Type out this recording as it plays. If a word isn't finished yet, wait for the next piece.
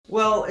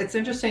Well, it's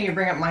interesting you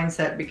bring up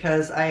mindset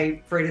because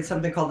I created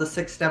something called the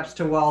 6 steps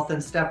to wealth.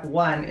 And step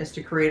one is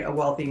to create a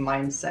wealthy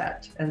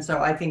mindset. And so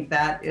I think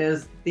that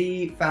is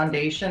the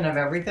foundation of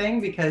everything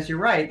because you're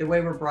right. The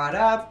way we're brought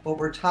up, what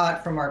we're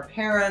taught from our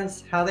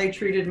parents, how they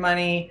treated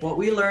money, what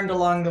we learned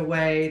along the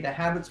way, the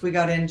habits we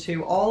got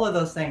into, all of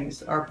those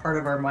things are part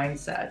of our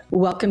mindset.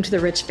 Welcome to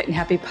the Rich, Fit, and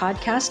Happy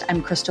podcast.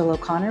 I'm Crystal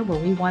O'Connor, where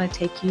we want to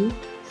take you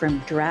from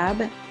drab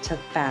to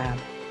fab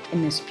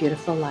in this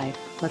beautiful life.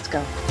 Let's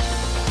go.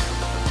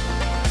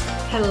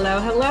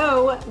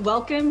 Hello.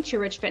 Welcome to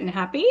Rich, Fit, and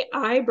Happy.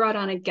 I brought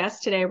on a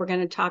guest today. We're going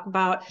to talk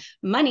about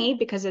money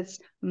because it's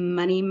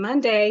Money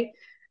Monday.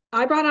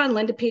 I brought on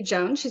Linda P.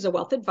 Jones. She's a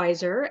wealth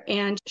advisor,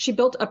 and she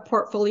built a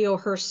portfolio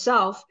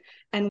herself,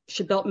 and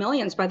she built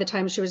millions by the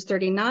time she was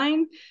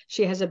 39.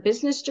 She has a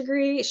business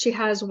degree. She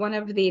has one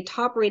of the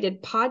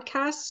top-rated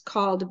podcasts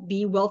called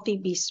Be Wealthy,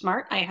 Be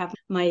Smart. I have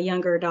my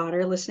younger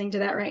daughter listening to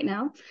that right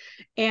now,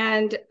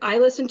 and I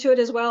listen to it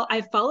as well.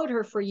 I've followed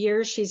her for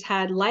years. She's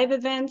had live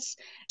events.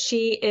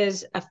 She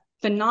is a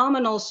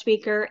phenomenal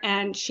speaker,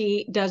 and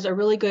she does a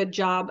really good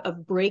job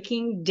of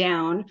breaking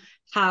down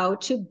how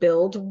to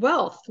build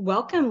wealth.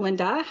 Welcome,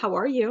 Linda. How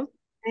are you?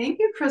 Thank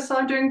you, Chris.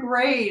 I'm doing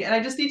great. And I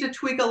just need to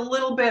tweak a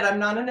little bit. I'm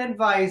not an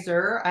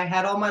advisor. I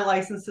had all my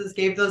licenses,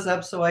 gave those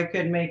up so I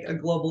could make a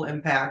global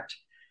impact.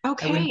 I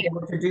wouldn't be Okay.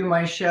 able to do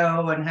my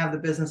show and have the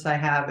business I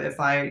have if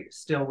I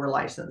still were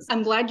licensed.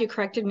 I'm glad you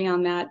corrected me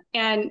on that.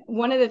 And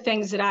one of the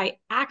things that I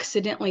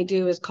accidentally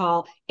do is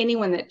call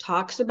anyone that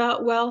talks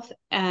about wealth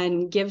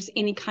and gives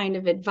any kind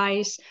of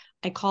advice,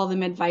 I call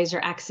them advisor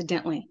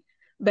accidentally.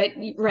 But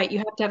right, you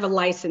have to have a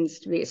license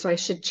to be, so I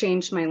should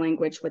change my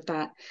language with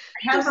that.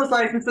 I had those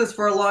licenses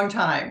for a long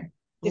time,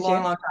 Did you?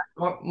 long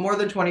time, more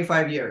than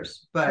 25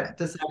 years, but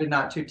decided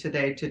not to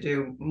today to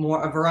do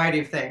a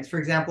variety of things. For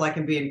example, I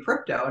can be in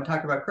crypto and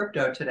talk about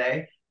crypto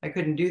today. I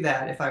couldn't do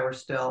that if I were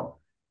still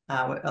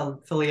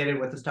affiliated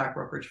with a stock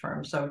brokerage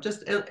firm. So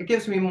just it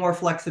gives me more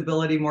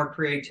flexibility, more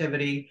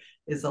creativity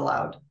is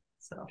allowed.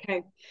 So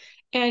Okay.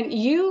 And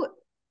you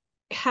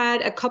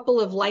had a couple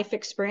of life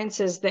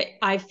experiences that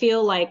I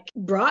feel like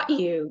brought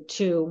you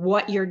to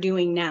what you're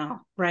doing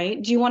now,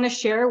 right? Do you want to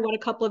share what a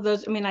couple of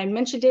those? I mean, I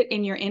mentioned it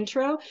in your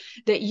intro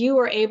that you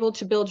were able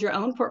to build your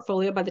own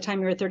portfolio by the time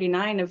you were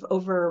 39 of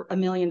over $1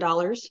 million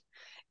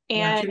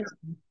yeah, and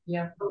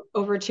yeah.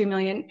 over 2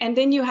 million. And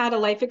then you had a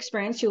life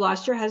experience. You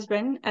lost your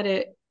husband at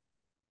a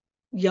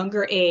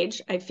younger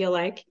age, I feel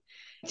like.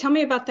 Tell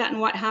me about that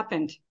and what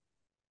happened.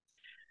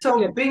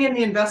 So being in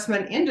the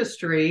investment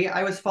industry,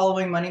 I was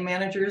following money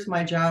managers.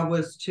 My job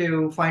was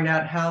to find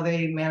out how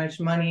they managed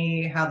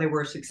money, how they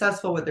were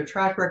successful, what their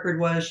track record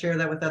was, share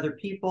that with other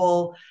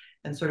people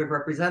and sort of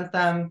represent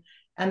them.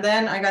 And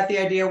then I got the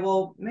idea,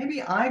 well,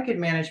 maybe I could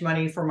manage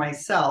money for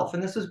myself.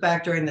 And this was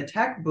back during the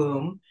tech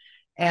boom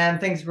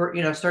and things were,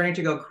 starting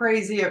to go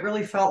crazy. It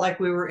really felt like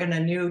we were in a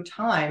new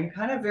time,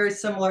 kind of very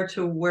similar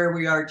to where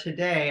we are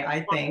today.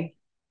 I think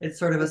it's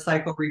sort of a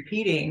cycle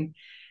repeating.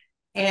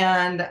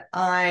 And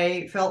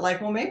I felt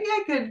like, well, maybe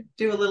I could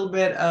do a little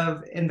bit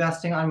of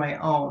investing on my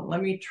own.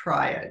 Let me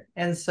try it.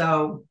 And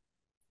so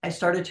I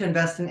started to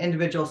invest in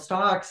individual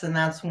stocks. And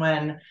that's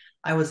when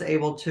I was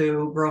able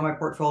to grow my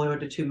portfolio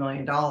to $2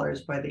 million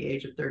by the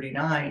age of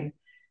 39.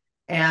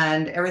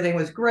 And everything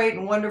was great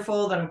and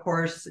wonderful. Then, of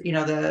course,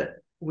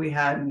 we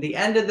had the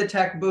end of the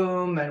tech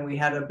boom and we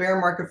had a bear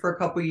market for a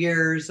couple of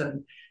years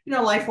and,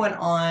 life went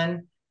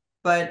on.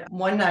 But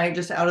one night,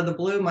 just out of the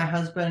blue, my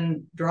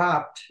husband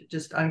dropped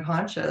just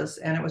unconscious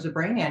and it was a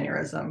brain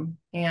aneurysm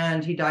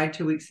and he died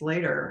 2 weeks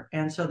later.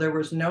 And so there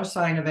was no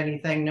sign of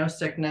anything, no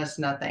sickness,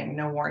 nothing,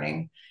 no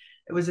warning.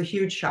 It was a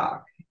huge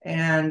shock.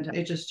 And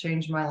it just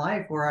changed my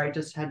life where I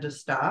just had to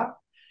stop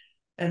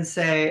and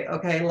say,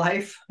 okay,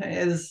 life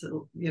is,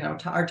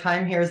 our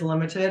time here is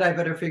limited. I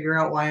better figure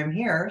out why I'm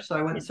here. So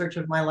I went in search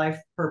of my life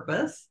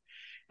purpose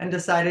and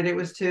decided it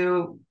was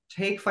to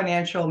take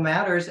financial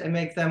matters and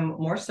make them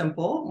more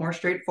simple, more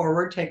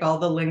straightforward, take all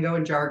the lingo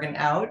and jargon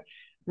out,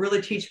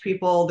 really teach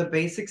people the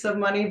basics of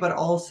money, but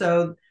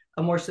also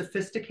a more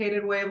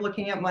sophisticated way of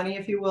looking at money,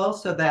 if you will,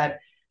 so that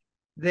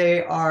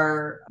they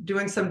are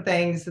doing some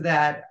things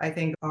that I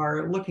think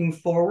are looking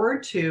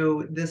forward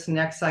to this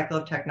next cycle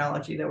of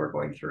technology that we're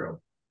going through.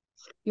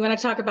 You want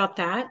to talk about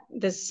that,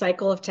 this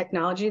cycle of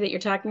technology that you're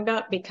talking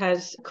about?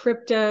 Because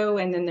crypto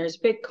and then there's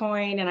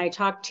Bitcoin. And I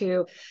talked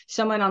to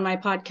someone on my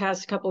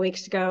podcast a couple of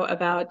weeks ago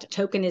about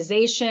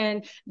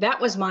tokenization.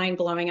 That was mind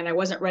blowing. And I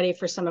wasn't ready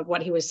for some of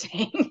what he was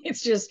saying.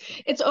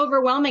 It's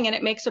overwhelming and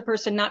it makes a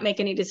person not make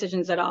any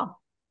decisions at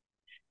all.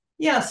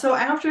 Yeah, so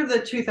after the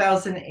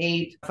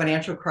 2008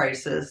 financial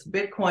crisis,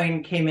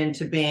 Bitcoin came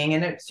into being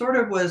and it sort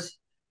of was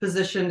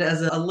positioned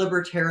as a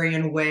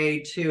libertarian way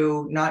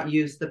to not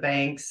use the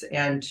banks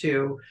and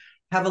to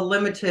have a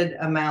limited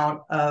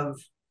amount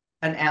of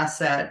an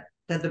asset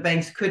that the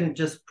banks couldn't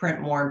just print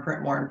more and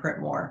print more and print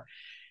more,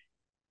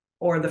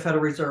 or the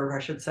Federal Reserve, I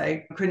should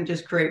say, couldn't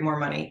just create more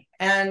money.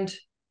 And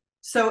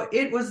so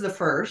it was the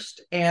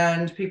first,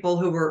 and people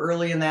who were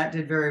early in that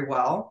did very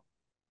well.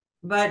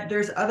 But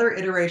there's other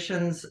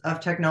iterations of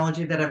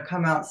technology that have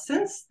come out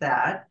since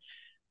that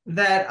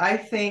I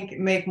think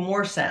make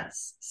more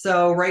sense.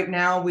 So right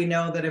now we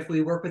know that if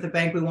we work with a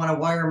bank, we want to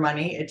wire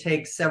money. It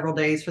takes several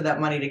days for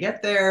that money to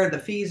get there. The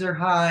fees are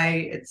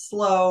high, it's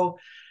slow,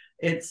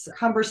 it's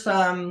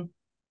cumbersome.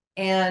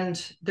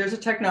 And there's a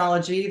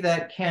technology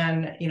that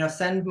can,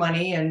 send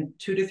money in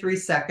 2 to 3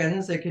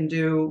 seconds. It can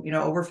do,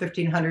 over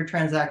 1,500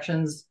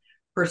 transactions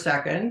per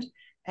second.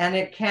 And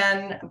it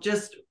can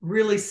just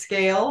really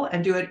scale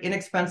and do it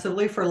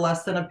inexpensively for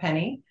less than a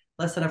penny,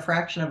 less than a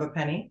fraction of a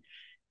penny.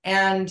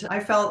 And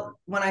I felt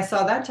when I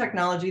saw that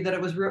technology that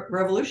it was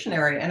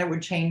revolutionary and it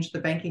would change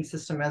the banking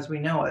system as we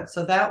know it.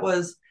 So that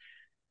was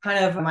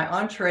kind of my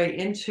entree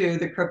into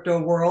the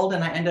crypto world.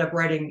 And I ended up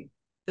writing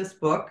this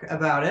book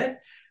about it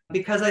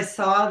because I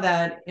saw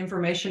that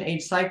information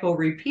age cycle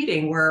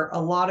repeating where a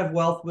lot of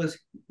wealth was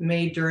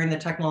made during the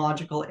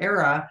technological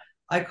era.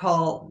 I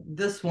call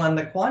this one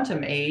the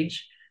quantum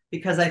age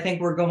because I think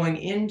we're going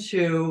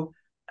into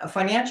a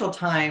financial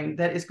time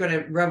that is going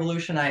to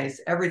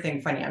revolutionize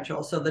everything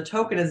financial. So the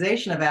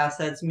tokenization of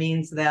assets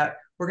means that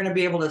we're going to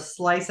be able to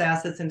slice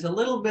assets into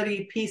little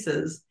bitty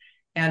pieces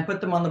and put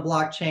them on the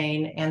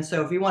blockchain. And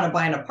so if you want to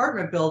buy an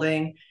apartment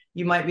building,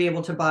 you might be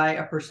able to buy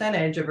a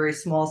percentage, a very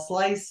small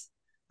slice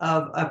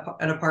of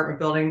an apartment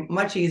building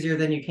much easier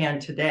than you can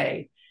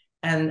today.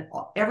 And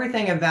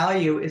everything of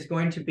value is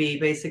going to be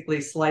basically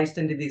sliced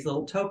into these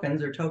little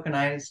tokens or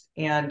tokenized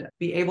and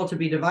be able to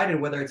be divided,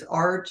 whether it's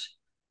art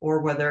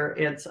or whether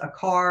it's a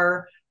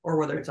car or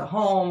whether it's a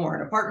home or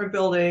an apartment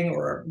building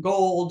or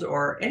gold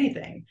or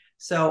anything.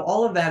 So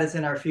all of that is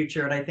in our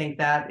future. And I think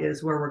that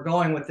is where we're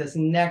going with this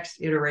next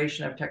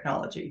iteration of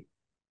technology.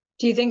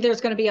 Do you think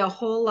there's going to be a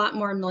whole lot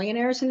more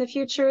millionaires in the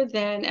future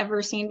than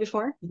ever seen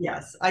before?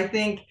 Yes, I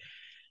think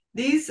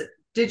these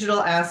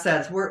digital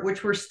assets,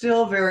 which we're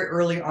still very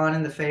early on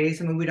in the phase.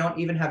 I mean, we don't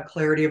even have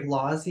clarity of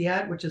laws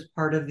yet, which is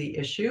part of the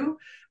issue.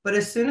 But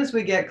as soon as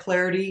we get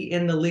clarity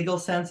in the legal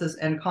senses,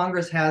 and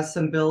Congress has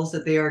some bills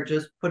that they are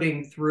just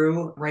putting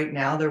through right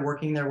now, they're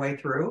working their way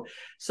through.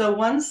 So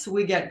once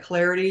we get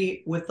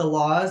clarity with the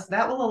laws,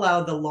 that will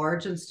allow the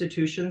large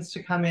institutions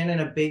to come in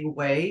a big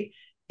way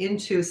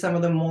into some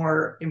of the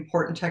more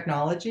important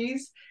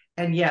technologies.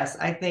 And yes,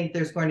 I think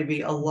there's going to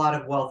be a lot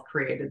of wealth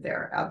created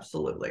there.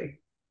 Absolutely.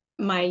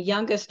 My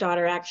youngest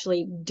daughter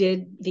actually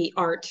did the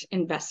art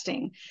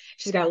investing.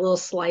 She's got a little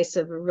slice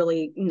of a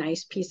really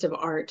nice piece of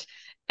art.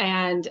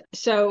 And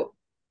so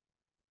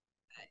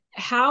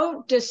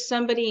how does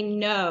somebody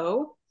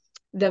know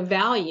the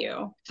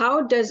value?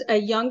 How does a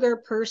younger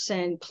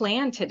person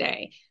plan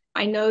today?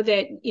 I know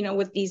that,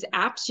 with these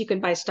apps, you can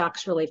buy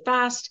stocks really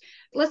fast.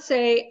 Let's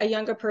say a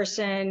younger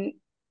person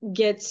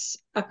gets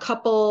a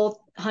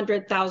couple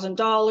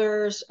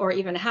 $100,000 or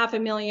even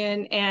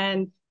 $500,000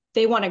 and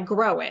they want to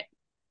grow it.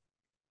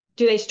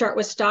 Do they start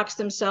with stocks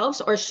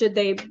themselves or should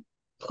they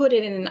put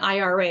it in an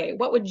IRA?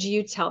 What would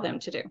you tell them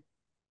to do?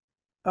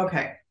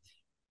 Okay.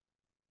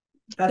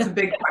 That's a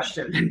big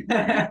question.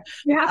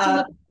 You have to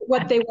look at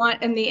what they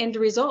want and the end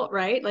result,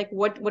 right? Like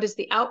what is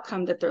the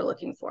outcome that they're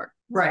looking for?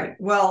 Right.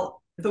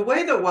 Well, the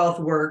way that wealth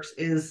works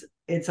is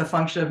it's a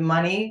function of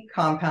money,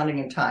 compounding,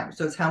 and time.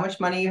 So it's how much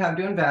money you have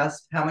to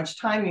invest, how much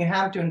time you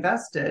have to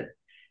invest it,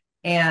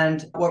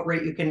 and what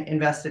rate you can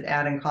invest it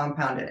at and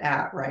compound it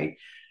at, right?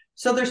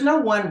 So there's no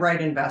one right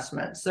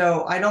investment.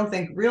 So I don't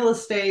think real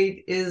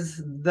estate is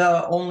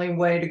the only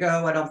way to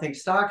go. I don't think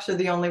stocks are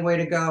the only way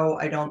to go.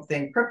 I don't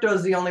think crypto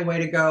is the only way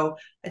to go.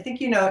 I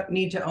think you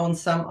need to own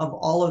some of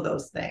all of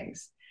those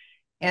things.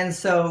 And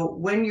so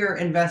when you're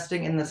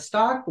investing in the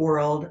stock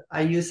world,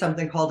 I use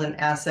something called an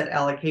asset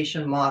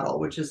allocation model,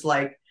 which is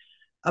like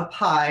a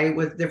pie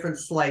with different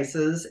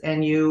slices,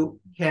 and you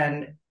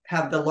can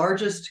have the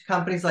largest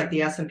companies like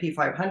the S&P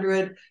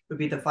 500 would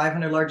be the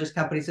 500 largest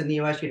companies in the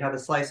US. You'd have a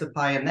slice of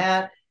pie in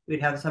that.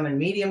 You'd have some in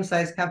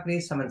medium-sized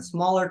companies, some in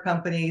smaller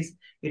companies.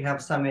 You'd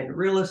have some in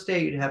real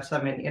estate. You'd have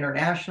some in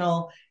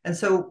international. And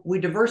so we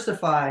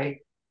diversify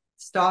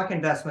stock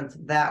investments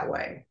that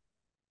way.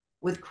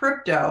 With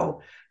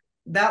crypto,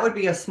 that would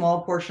be a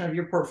small portion of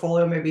your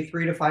portfolio, maybe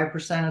 3 to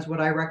 5% is what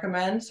I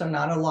recommend. So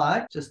not a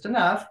lot, just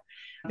enough.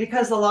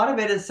 Because a lot of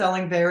it is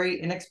selling very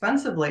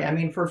inexpensively. I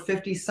mean, for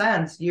 50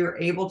 cents, you're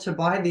able to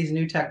buy these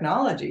new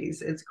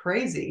technologies. It's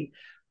crazy,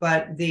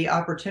 but the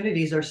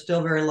opportunities are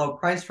still very low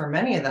price for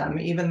many of them,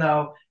 even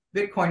though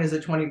Bitcoin is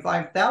at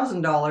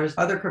 $25,000.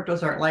 Other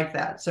cryptos aren't like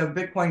that. So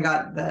Bitcoin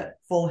got the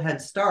full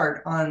head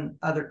start on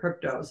other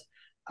cryptos.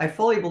 I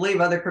fully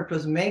believe other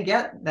cryptos may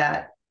get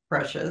that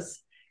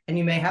precious, and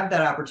you may have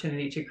that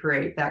opportunity to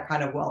create that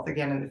kind of wealth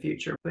again in the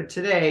future. But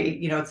today,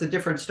 it's a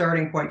different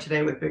starting point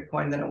today with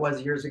Bitcoin than it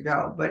was years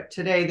ago. But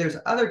today there's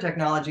other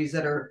technologies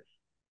that are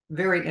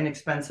very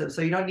inexpensive.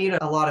 So you don't need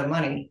a lot of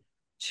money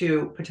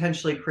to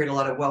potentially create a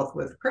lot of wealth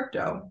with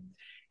crypto.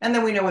 And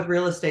then we know with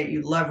real estate,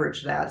 you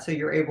leverage that. So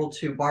you're able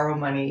to borrow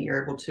money,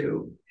 you're able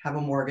to have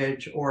a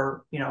mortgage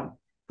or,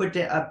 put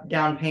a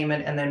down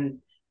payment and then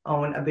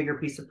own a bigger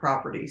piece of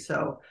property.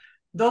 So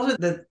those are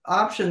the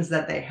options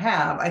that they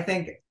have. I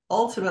think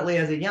ultimately,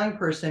 as a young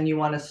person, you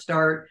want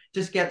to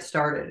just get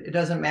started. It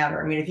doesn't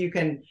matter. I mean,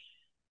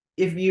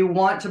 if you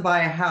want to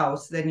buy a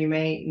house, then you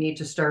may need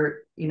to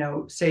start,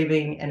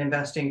 saving and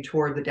investing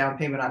toward the down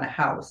payment on a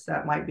house.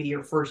 That might be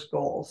your first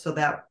goal. So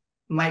that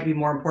might be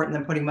more important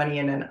than putting money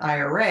in an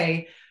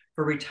IRA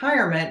for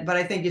retirement. But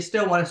I think you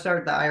still want to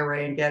start the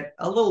IRA and get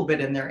a little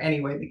bit in there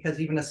anyway, because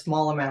even a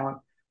small amount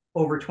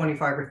over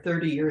 25 or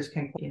 30 years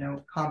can,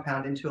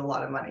 compound into a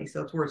lot of money.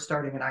 So it's worth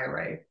starting an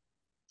IRA.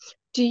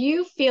 Do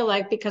you feel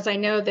like, because I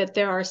know that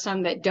there are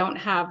some that don't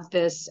have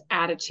this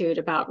attitude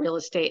about real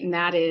estate, and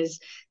that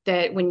is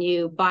that when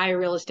you buy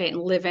real estate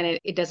and live in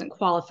it, it doesn't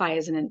qualify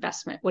as an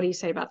investment. What do you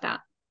say about that?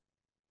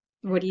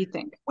 What do you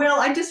think? Well,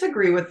 I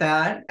disagree with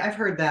that. I've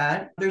heard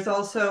that. There's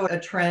also a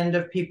trend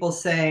of people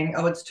saying,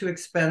 oh, it's too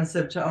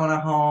expensive to own a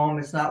home.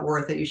 It's not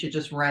worth it. You should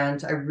just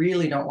rent. I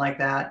really don't like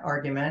that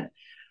argument.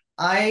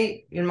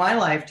 In my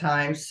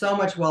lifetime, so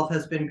much wealth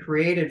has been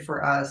created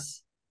for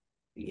us,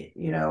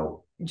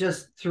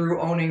 just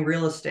through owning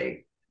real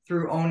estate,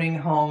 through owning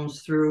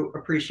homes, through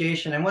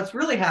appreciation. And what's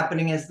really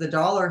happening is the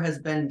dollar has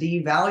been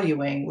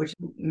devaluing, which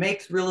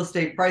makes real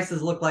estate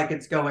prices look like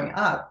it's going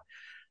up.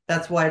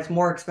 That's why it's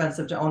more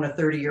expensive to own a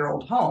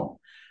 30-year-old home.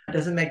 It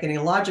doesn't make any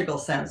logical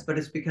sense, but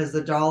it's because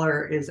the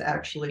dollar is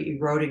actually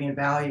eroding in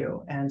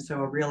value. And so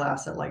a real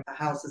asset like a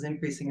house is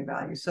increasing in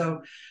value.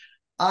 So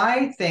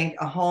I think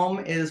a home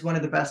is one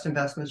of the best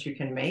investments you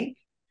can make.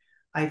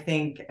 I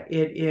think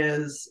it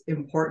is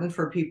important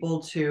for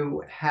people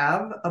to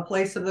have a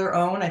place of their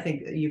own. I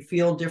think you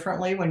feel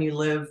differently when you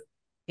live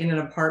in an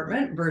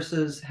apartment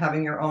versus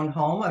having your own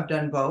home. I've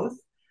done both.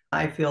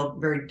 I feel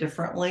very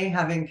differently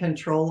having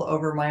control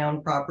over my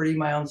own property,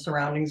 my own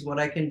surroundings, what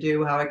I can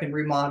do, how I can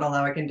remodel,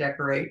 how I can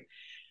decorate,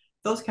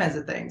 those kinds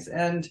of things.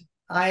 And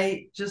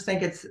I just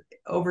think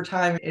over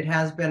time, it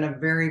has been a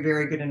very,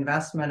 very good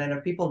investment. And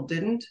if people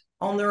didn't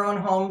own their own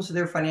homes,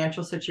 their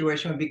financial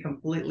situation would be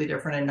completely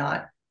different and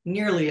not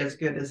nearly as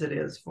good as it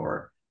is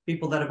for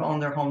people that have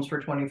owned their homes for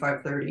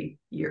 25, 30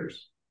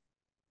 years.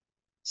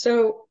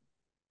 So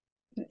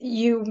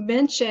you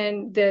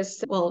mentioned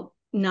this, well,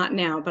 not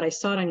now, but I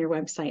saw it on your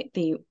website,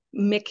 the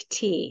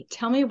McT.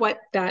 Tell me what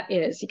that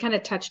is. You kind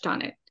of touched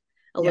on it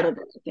a little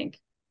bit, I think.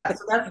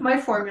 So that's my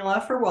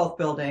formula for wealth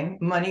building,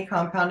 money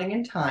compounding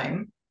in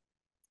time.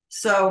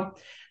 So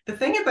the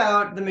thing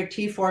about the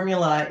McT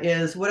formula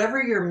is whatever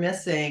you're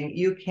missing,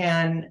 you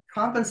can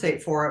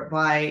compensate for it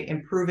by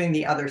improving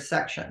the other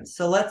sections.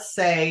 So let's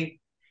say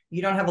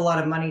you don't have a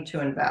lot of money to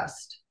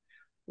invest.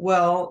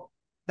 Well,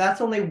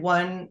 that's only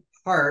one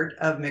part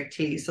of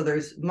McT. So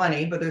there's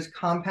money, but there's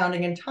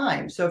compounding in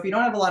time. So if you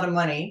don't have a lot of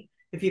money,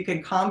 if you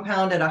can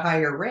compound at a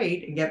higher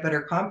rate and get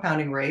better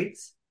compounding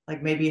rates,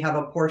 like maybe you have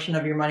a portion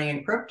of your money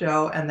in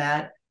crypto and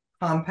that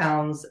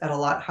compounds at a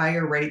lot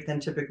higher rate than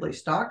typically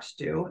stocks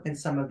do in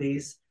some of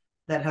these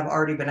that have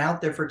already been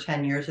out there for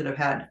 10 years that have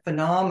had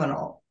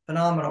phenomenal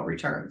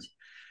returns.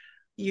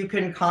 You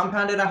can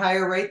compound at a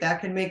higher rate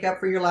that can make up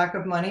for your lack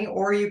of money,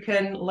 or you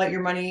can let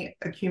your money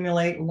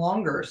accumulate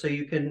longer so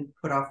you can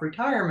put off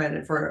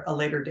retirement for a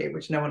later date,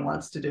 which no one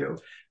wants to do.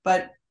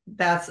 But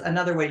that's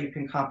another way you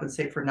can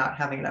compensate for not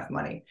having enough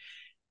money.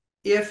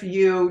 If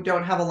you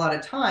don't have a lot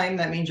of time,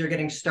 that means you're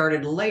getting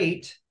started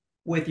late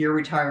with your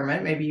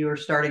retirement. Maybe you are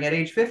starting at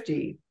age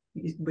 50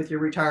 with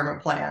your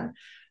retirement plan.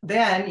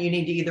 Then you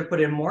need to either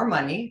put in more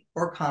money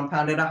or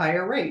compound at a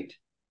higher rate.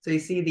 So you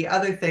see the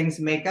other things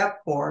make up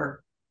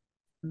for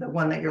the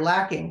one that you're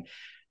lacking.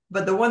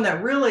 But the one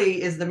that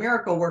really is the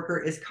miracle worker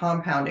is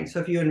compounding. So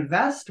if you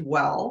invest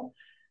well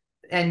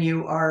and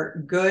you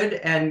are good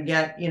and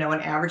get, an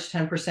average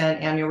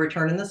 10% annual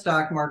return in the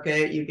stock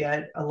market, you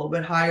get a little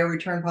bit higher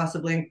return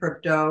possibly in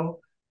crypto,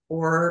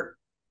 or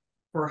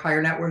for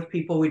higher net worth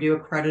people, we do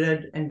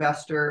accredited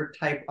investor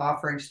type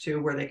offerings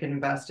too, where they can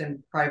invest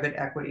in private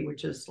equity,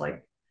 which is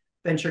like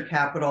venture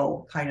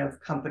capital kind of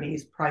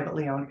companies,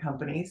 privately owned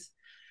companies.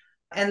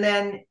 And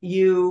then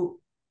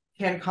you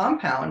can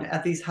compound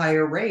at these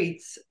higher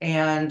rates,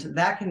 and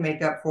that can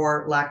make up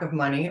for lack of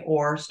money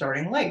or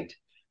starting late.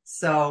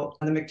 So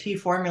the McT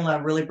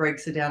formula really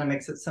breaks it down and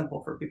makes it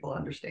simple for people to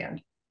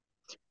understand.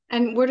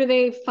 And where do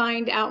they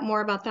find out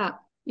more about that?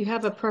 You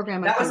have a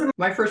program. That was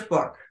my first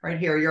book right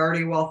here. You're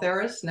already a wealth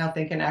heiress. Now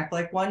think and act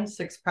like one.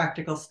 6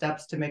 practical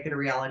steps to make it a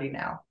reality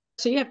now.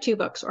 So you have 2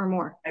 books or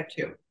more? I have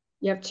 2.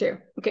 You have 2.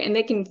 Okay. And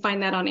they can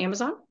find that on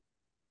Amazon?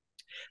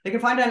 They can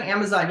find it on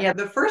Amazon. Yeah.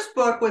 The first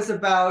book was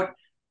about,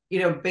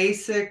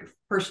 basic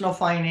personal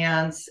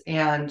finance,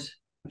 and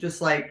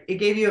just like it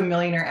gave you a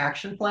millionaire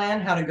action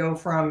plan, how to go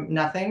from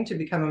nothing to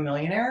become a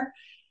millionaire.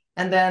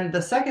 And then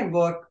the second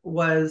book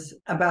was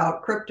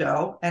about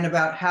crypto and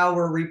about how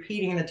we're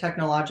repeating the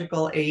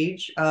technological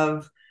age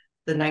of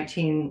the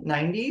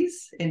 1990s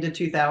into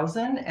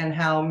 2000, and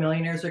how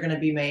millionaires are going to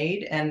be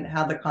made, and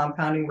how the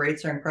compounding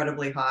rates are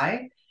incredibly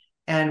high,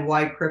 and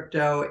why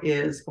crypto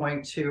is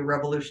going to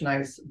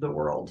revolutionize the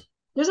world.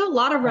 There's a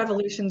lot of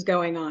revolutions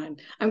going on.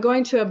 I'm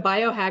going to a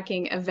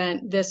biohacking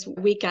event this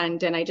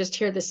weekend, and I just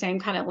hear the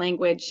same kind of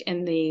language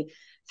in the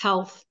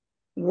health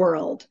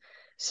world.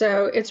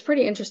 So it's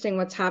pretty interesting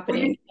what's Well,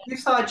 happening. you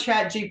saw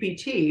Chat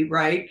GPT,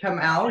 right, come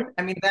out.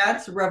 I mean,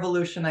 that's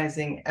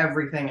revolutionizing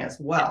everything as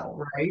well,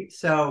 right?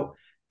 So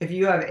if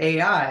you have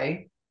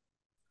AI,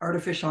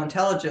 artificial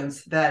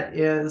intelligence, that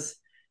is,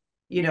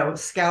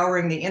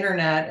 scouring the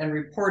internet and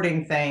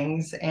reporting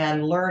things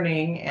and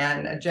learning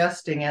and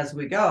adjusting as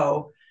we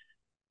go,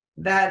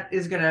 that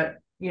is going to,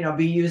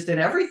 be used in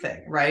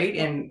everything, right?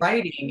 In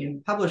writing,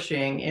 in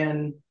publishing,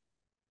 in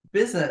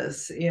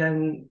business,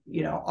 in,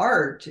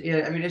 art.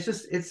 I mean,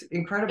 it's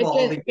incredible.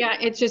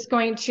 It's just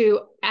going to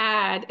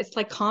add, it's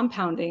like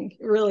compounding,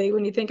 really,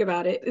 when you think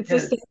about it. It's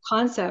the same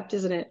concept,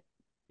 isn't it?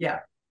 Yeah.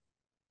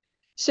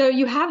 So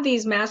you have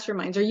these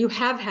masterminds, or you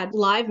have had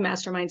live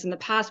masterminds in the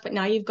past, but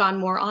now you've gone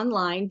more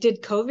online.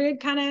 Did COVID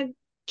kind of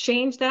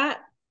change that?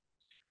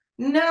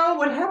 No,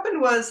 what happened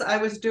was I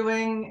was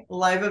doing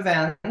live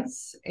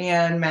events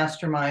and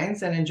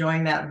masterminds and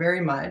enjoying that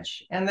very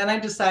much. And then I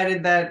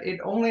decided that it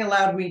only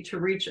allowed me to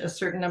reach a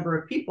certain number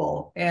of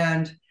people,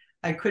 and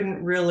I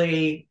couldn't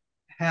really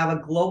have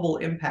a global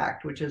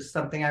impact, which is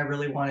something I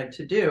really wanted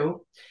to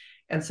do.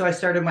 And so I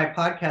started my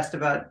podcast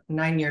about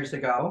 9 years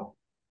ago.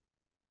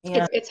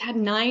 And it's had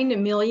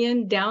 9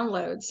 million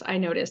downloads, I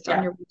noticed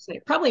on your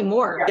website, probably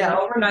more. Yeah,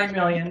 over 9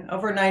 million,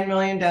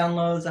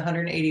 downloads,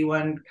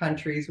 181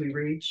 countries we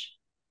reach.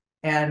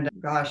 And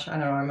gosh, I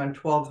don't know, I'm on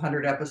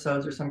 1,200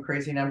 episodes or some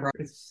crazy number.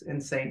 It's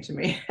insane to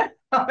me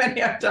how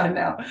many I've done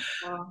now.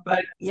 Wow.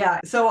 But yeah,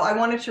 so I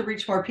wanted to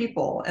reach more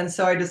people. And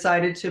so I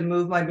decided to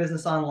move my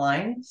business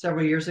online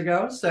several years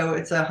ago. So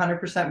it's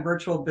 100%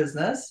 virtual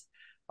business,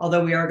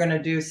 although we are going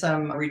to do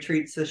some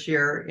retreats this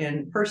year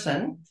in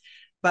person.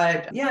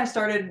 But yeah, I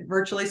started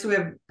virtually. So we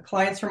have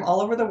clients from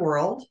all over the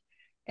world,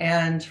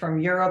 and from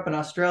Europe and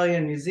Australia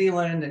and New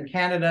Zealand and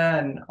Canada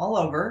and all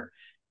over.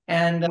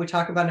 And we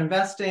talk about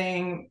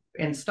investing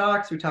in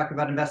stocks. We talk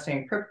about investing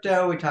in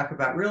crypto. We talk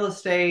about real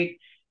estate.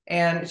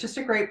 And it's just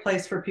a great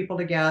place for people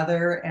to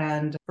gather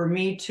and for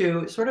me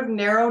to sort of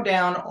narrow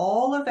down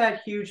all of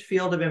that huge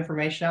field of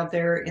information out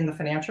there in the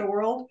financial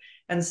world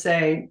and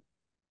say,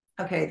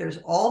 okay, there's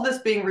all this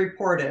being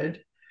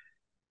reported.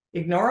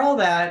 Ignore all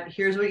that.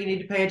 Here's what you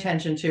need to pay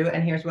attention to,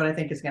 and here's what I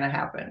think is going to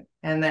happen.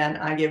 And then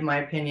I give my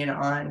opinion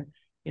on,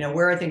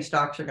 where I think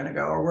stocks are going to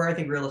go, or where I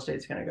think real estate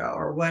is going to go,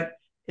 or what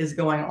is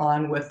going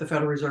on with the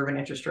Federal Reserve and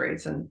interest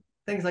rates and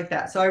things like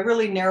that. So I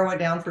really narrow it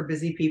down for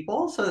busy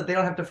people so that they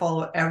don't have to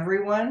follow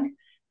everyone,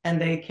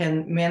 and they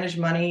can manage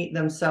money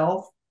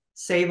themselves,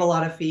 save a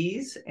lot of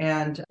fees,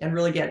 and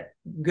really get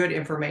good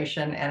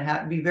information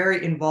and be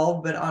very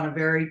involved, but on a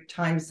very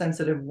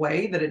time-sensitive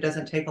way that it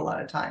doesn't take a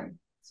lot of time.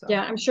 So.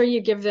 Yeah, I'm sure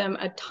you give them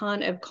a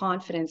ton of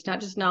confidence,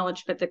 not just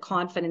knowledge, but the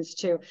confidence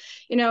too.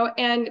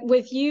 And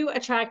with you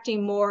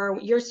attracting more,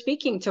 you're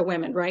speaking to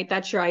women, right?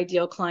 That's your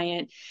ideal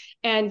client.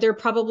 And they're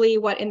probably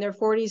in their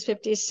 40s,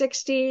 50s,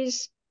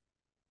 60s.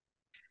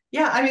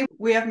 Yeah, I mean,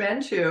 we have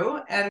men too,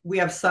 and we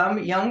have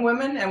some young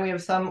women and we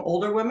have some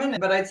older women,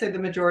 but I'd say the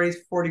majority is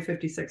 40,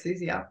 50, 60s.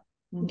 Yeah.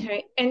 Mm-hmm.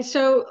 Okay. And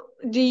so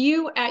do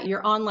you, at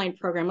your online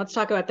program, let's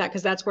talk about that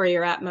because that's where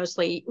you're at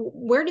mostly.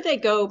 Where do they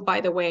go,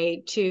 by the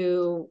way,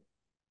 to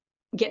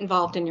get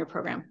involved in your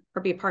program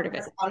or be a part of it?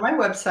 It's on my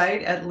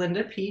website at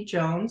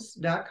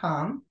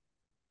lindapjones.com.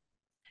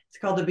 It's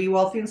called the Be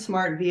Wealthy and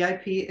Smart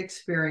VIP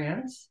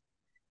Experience.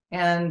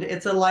 And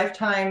it's a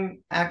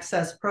lifetime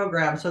access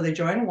program. So they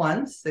join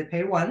once, they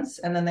pay once,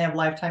 and then they have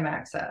lifetime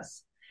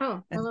access.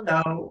 Oh, I love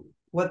that.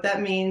 What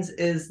that means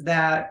is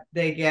that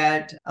they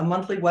get a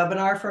monthly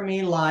webinar from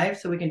me live.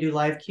 So we can do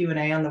live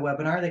Q&A on the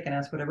webinar. They can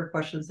ask whatever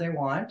questions they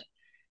want.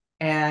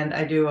 And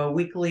I do a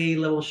weekly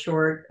little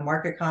short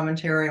market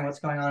commentary on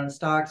what's going on in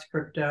stocks,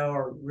 crypto,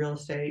 or real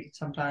estate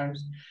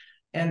sometimes.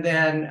 And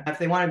then if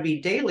they want to be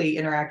daily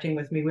interacting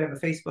with me, we have a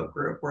Facebook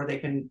group where they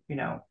can,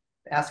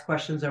 ask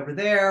questions over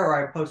there,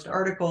 or I post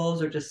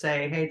articles or just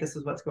say, hey, this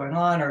is what's going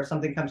on. Or if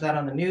something comes out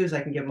on the news,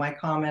 I can give my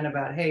comment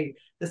about, hey,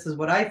 this is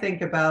what I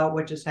think about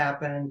what just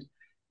happened,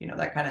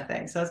 that kind of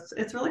thing. So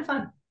it's really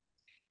fun.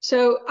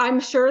 So I'm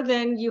sure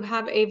then you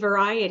have a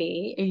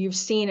variety, you've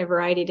seen a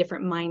variety of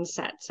different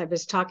mindsets. I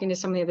was talking to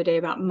someone the other day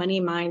about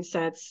money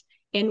mindsets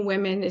in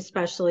women,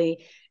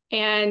 especially,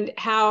 and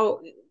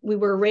how we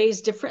were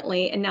raised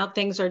differently. And now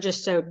things are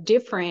just so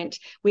different.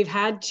 We've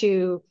had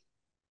to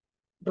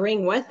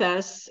bring with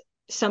us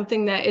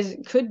something that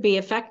could be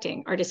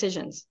affecting our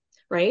decisions,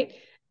 right?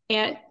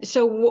 And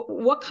so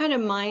what kind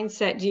of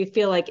mindset do you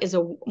feel like is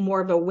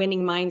more of a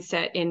winning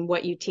mindset in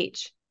what you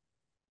teach?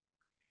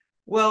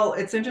 Well,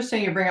 it's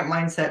interesting you bring up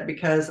mindset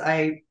because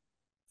I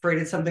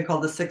created something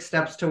called the 6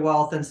 Steps to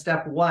Wealth. And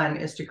step 1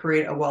 is to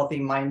create a wealthy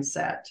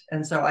mindset.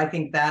 And so I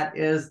think that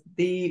is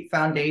the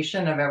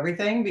foundation of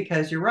everything,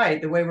 because you're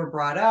right, the way we're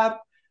brought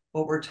up,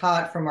 what we're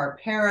taught from our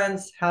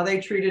parents, how they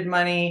treated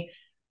money,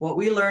 what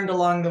we learned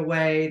along the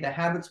way, the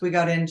habits we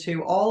got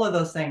into, all of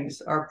those things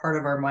are part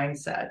of our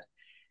mindset.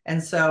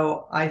 And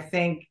so I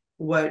think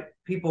what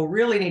people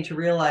really need to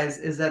realize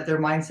is that their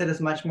mindset is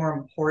much more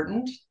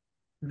important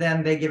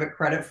than they give it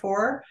credit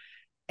for,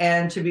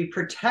 and to be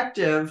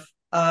protective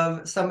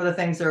of some of the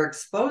things they're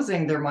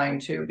exposing their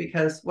mind to.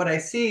 Because what I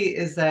see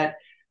is that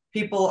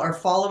people are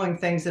following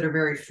things that are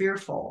very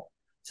fearful.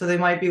 So they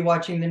might be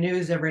watching the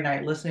news every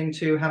night, listening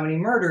to how many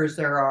murders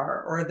there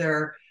are, or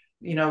they're,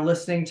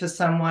 listening to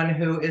someone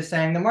who is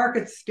saying the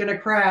market's going to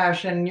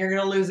crash and you're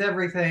going to lose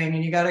everything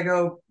and you got to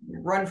go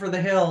run for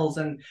the hills.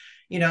 And,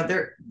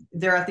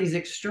 they're at these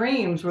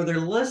extremes where they're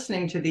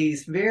listening to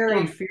these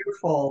very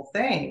fearful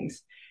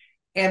things,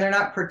 and they're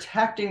not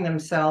protecting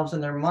themselves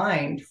and their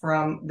mind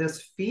from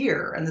this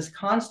fear. And this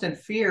constant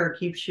fear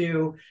keeps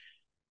you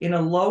in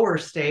a lower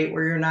state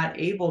where you're not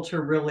able to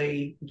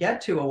really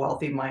get to a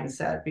wealthy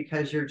mindset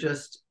because you're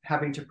just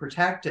having to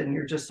protect it and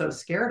you're just so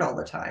scared all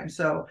the time.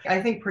 So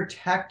I think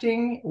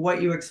protecting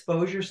what you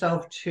expose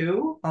yourself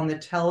to on the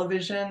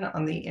television,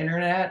 on the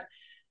internet,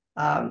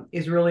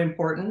 is really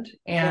important.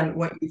 And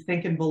what you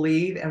think and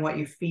believe and what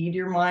you feed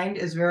your mind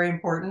is very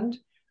important.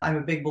 I'm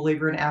a big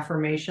believer in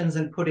affirmations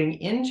and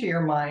putting into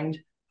your mind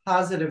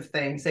positive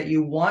things that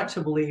you want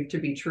to believe to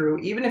be true,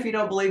 even if you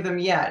don't believe them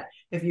yet.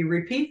 If you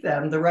repeat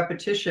them, the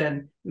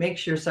repetition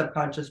makes your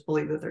subconscious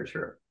believe that they're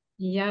true.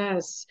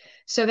 Yes.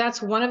 So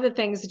that's one of the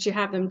things that you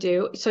have them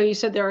do. So you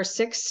said there are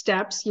 6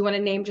 steps. You want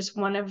to name just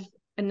one of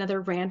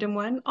another random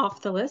one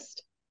off the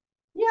list?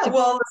 Yeah,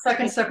 well, the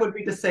second step would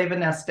be to save a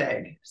nest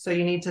egg. So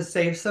you need to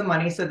save some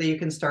money so that you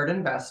can start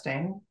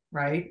investing,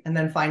 right? And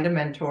then find a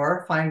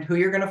mentor, find who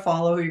you're going to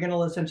follow, who you're going to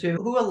listen to,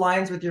 who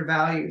aligns with your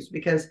values.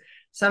 Because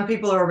some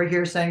people are over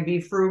here saying, be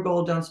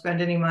frugal, don't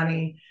spend any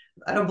money.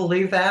 I don't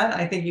believe that.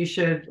 I think you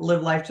should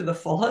live life to the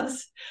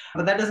fullest.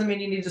 But that doesn't mean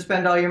you need to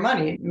spend all your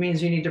money. It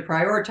means you need to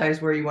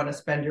prioritize where you want to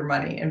spend your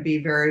money and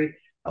be very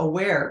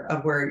aware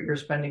of where you're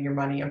spending your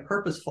money and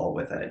purposeful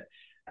with it.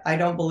 I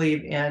don't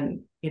believe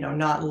in,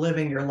 not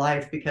living your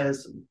life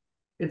because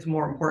it's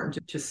more important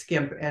to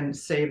skimp and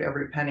save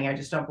every penny. I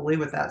just don't believe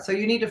with that. So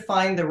you need to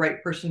find the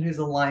right person who's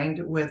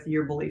aligned with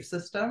your belief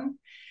system,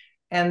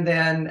 and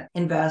then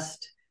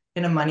invest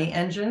in a money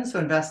engine. So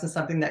invest in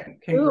something that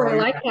can grow.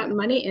 I like that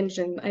money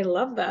engine. I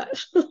love that.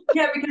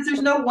 Yeah, because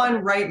there's no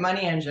one right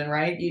money engine,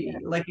 right?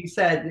 Like you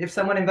said, if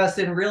someone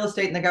invested in real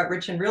estate and they got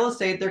rich in real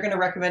estate, they're going to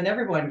recommend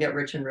everyone get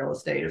rich in real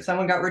estate. If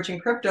someone got rich in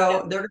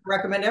crypto, they're going to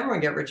recommend everyone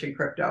get rich in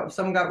crypto. If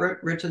someone got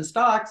rich in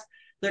stocks,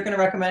 they're going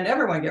to recommend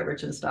everyone get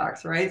rich in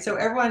stocks, right? So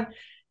everyone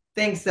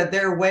thinks that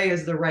their way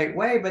is the right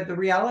way, but the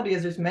reality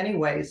is there's many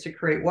ways to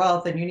create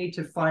wealth, and you need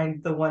to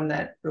find the one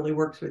that really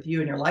works with you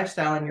and your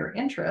lifestyle and your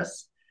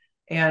interests,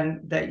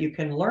 and that you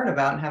can learn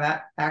about and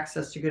have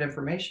access to good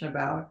information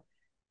about.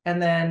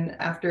 And then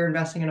after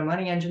investing in a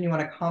money engine, you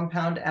want to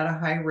compound at a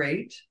high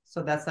rate.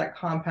 So that's that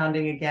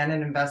compounding again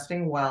and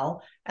investing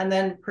well, and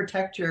then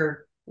protect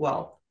your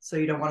wealth so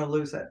you don't want to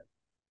lose it.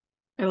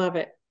 I love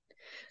it.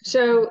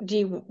 So do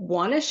you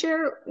want to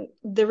share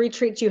the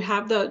retreats? You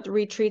have the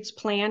retreats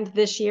planned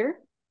this year?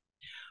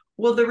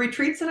 Well, the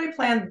retreats that I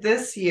planned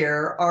this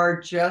year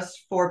are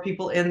just for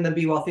people in the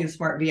Be Wealthy and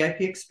Smart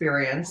VIP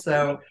experience.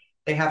 So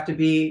they have to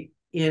be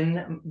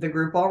in the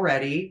group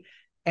already.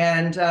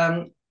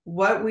 And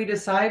what we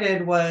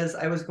decided was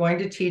I was going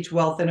to teach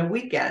wealth in a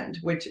weekend,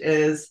 which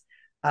is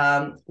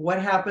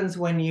what happens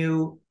when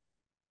you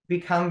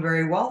become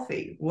very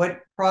wealthy. What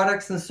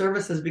products and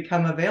services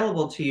become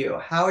available to you?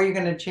 How are you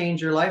going to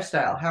change your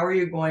lifestyle? How are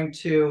you going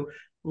to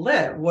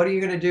live? What are you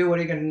going to do? What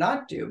are you going to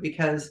not do?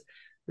 Because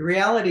the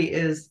reality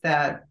is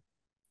that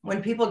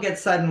when people get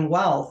sudden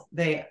wealth,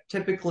 they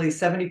typically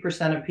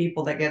 70% of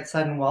people that get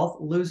sudden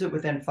wealth lose it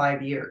within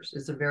 5 years.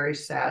 It's a very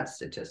sad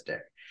statistic.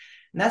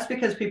 And that's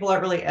because people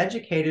aren't really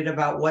educated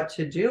about what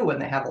to do when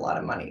they have a lot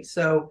of money.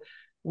 So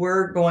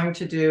we're going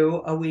to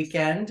do a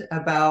weekend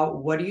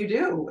about what do you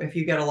do if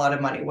you get a lot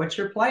of money? What's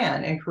your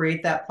plan? And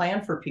create that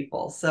plan for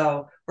people.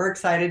 So we're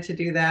excited to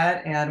do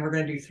that. And we're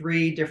going to do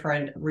 3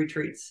 different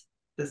retreats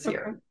this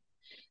year.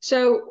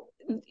 So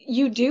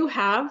you do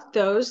have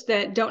those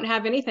that don't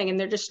have anything and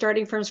they're just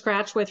starting from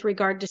scratch with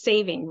regard to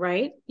saving,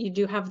 right? You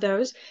do have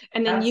those.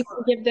 And then you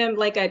can give them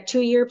like a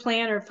 2-year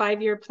plan or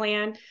 5-year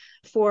plan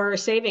for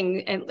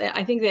saving. And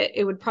I think that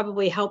it would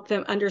probably help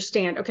them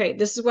understand, okay,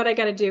 this is what I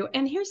got to do.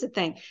 And here's the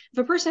thing. If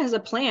a person has a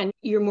plan,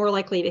 you're more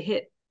likely to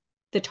hit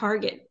the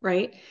target,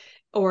 right?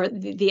 Or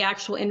the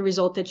actual end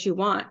result that you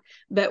want.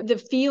 But the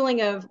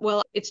feeling of,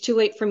 well, it's too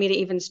late for me to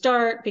even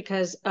start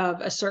because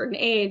of a certain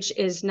age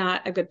is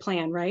not a good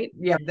plan, right?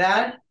 Yeah,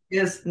 that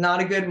is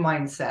not a good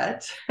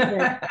mindset.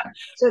 Yeah.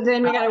 So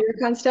then we got to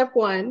work on step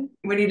 1.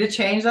 We need to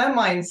change that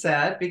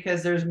mindset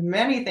because there's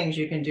many things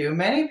you can do.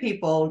 Many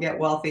people get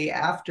wealthy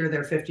after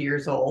they're 50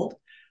 years old.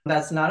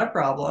 That's not a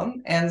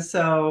problem. And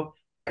so,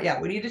 yeah,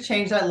 we need to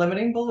change that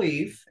limiting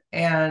belief,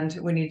 and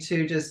we need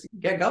to just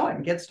get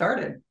going, get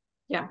started.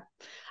 Yeah.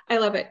 I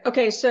love it.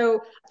 Okay.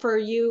 So for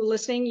you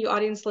listening, you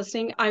audience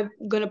listening, I'm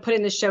going to put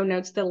in the show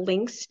notes the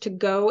links to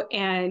go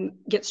and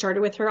get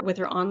started with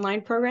her online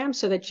program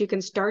so that you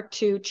can start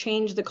to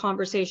change the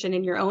conversation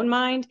in your own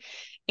mind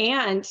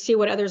and see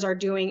what others are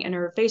doing in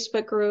her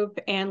Facebook group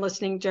and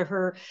listening to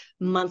her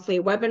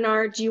monthly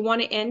webinar. Do you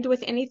want to end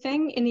with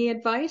anything, any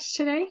advice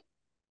today?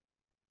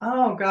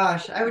 Oh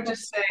gosh, I would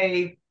just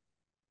say,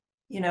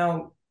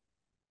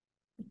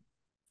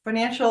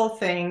 financial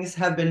things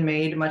have been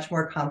made much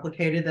more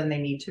complicated than they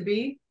need to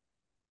be.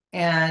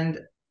 And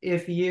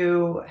if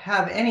you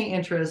have any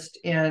interest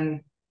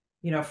in,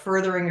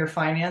 furthering your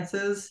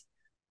finances,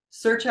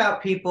 search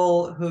out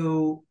people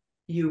who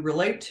you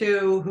relate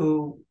to,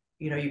 who,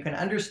 you can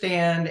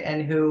understand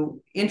and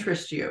who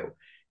interest you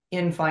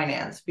in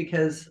finance,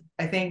 because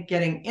I think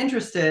getting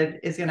interested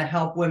is going to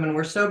help women.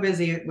 We're so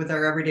busy with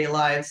our everyday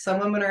lives. Some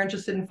women are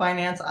interested in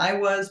finance. I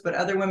was, but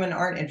other women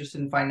aren't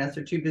interested in finance.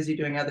 They're too busy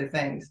doing other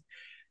things.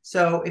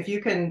 So if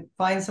you can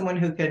find someone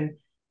who can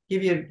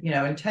give you,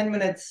 in 10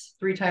 minutes,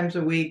 3 times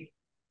a week,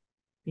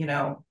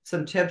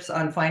 some tips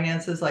on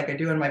finances like I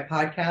do in my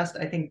podcast,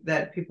 I think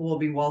that people will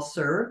be well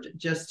served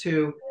just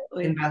to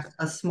invest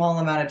a small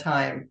amount of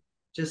time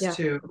just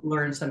to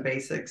learn some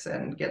basics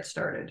and get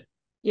started.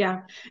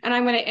 Yeah. And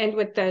I'm going to end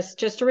with this.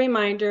 Just a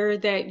reminder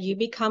that you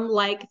become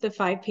like the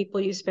 5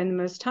 people you spend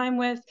the most time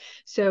with.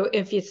 So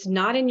if it's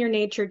not in your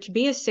nature to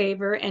be a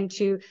saver and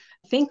to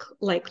think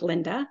like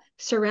Linda,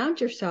 surround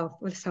yourself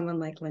with someone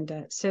like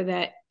Linda so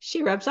that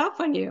she rubs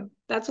off on you.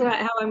 That's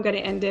how I'm going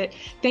to end it.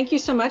 Thank you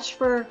so much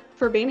for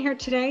being here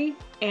today.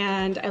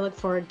 And I look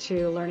forward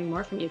to learning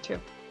more from you too.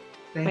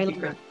 Thank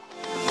you, Chris.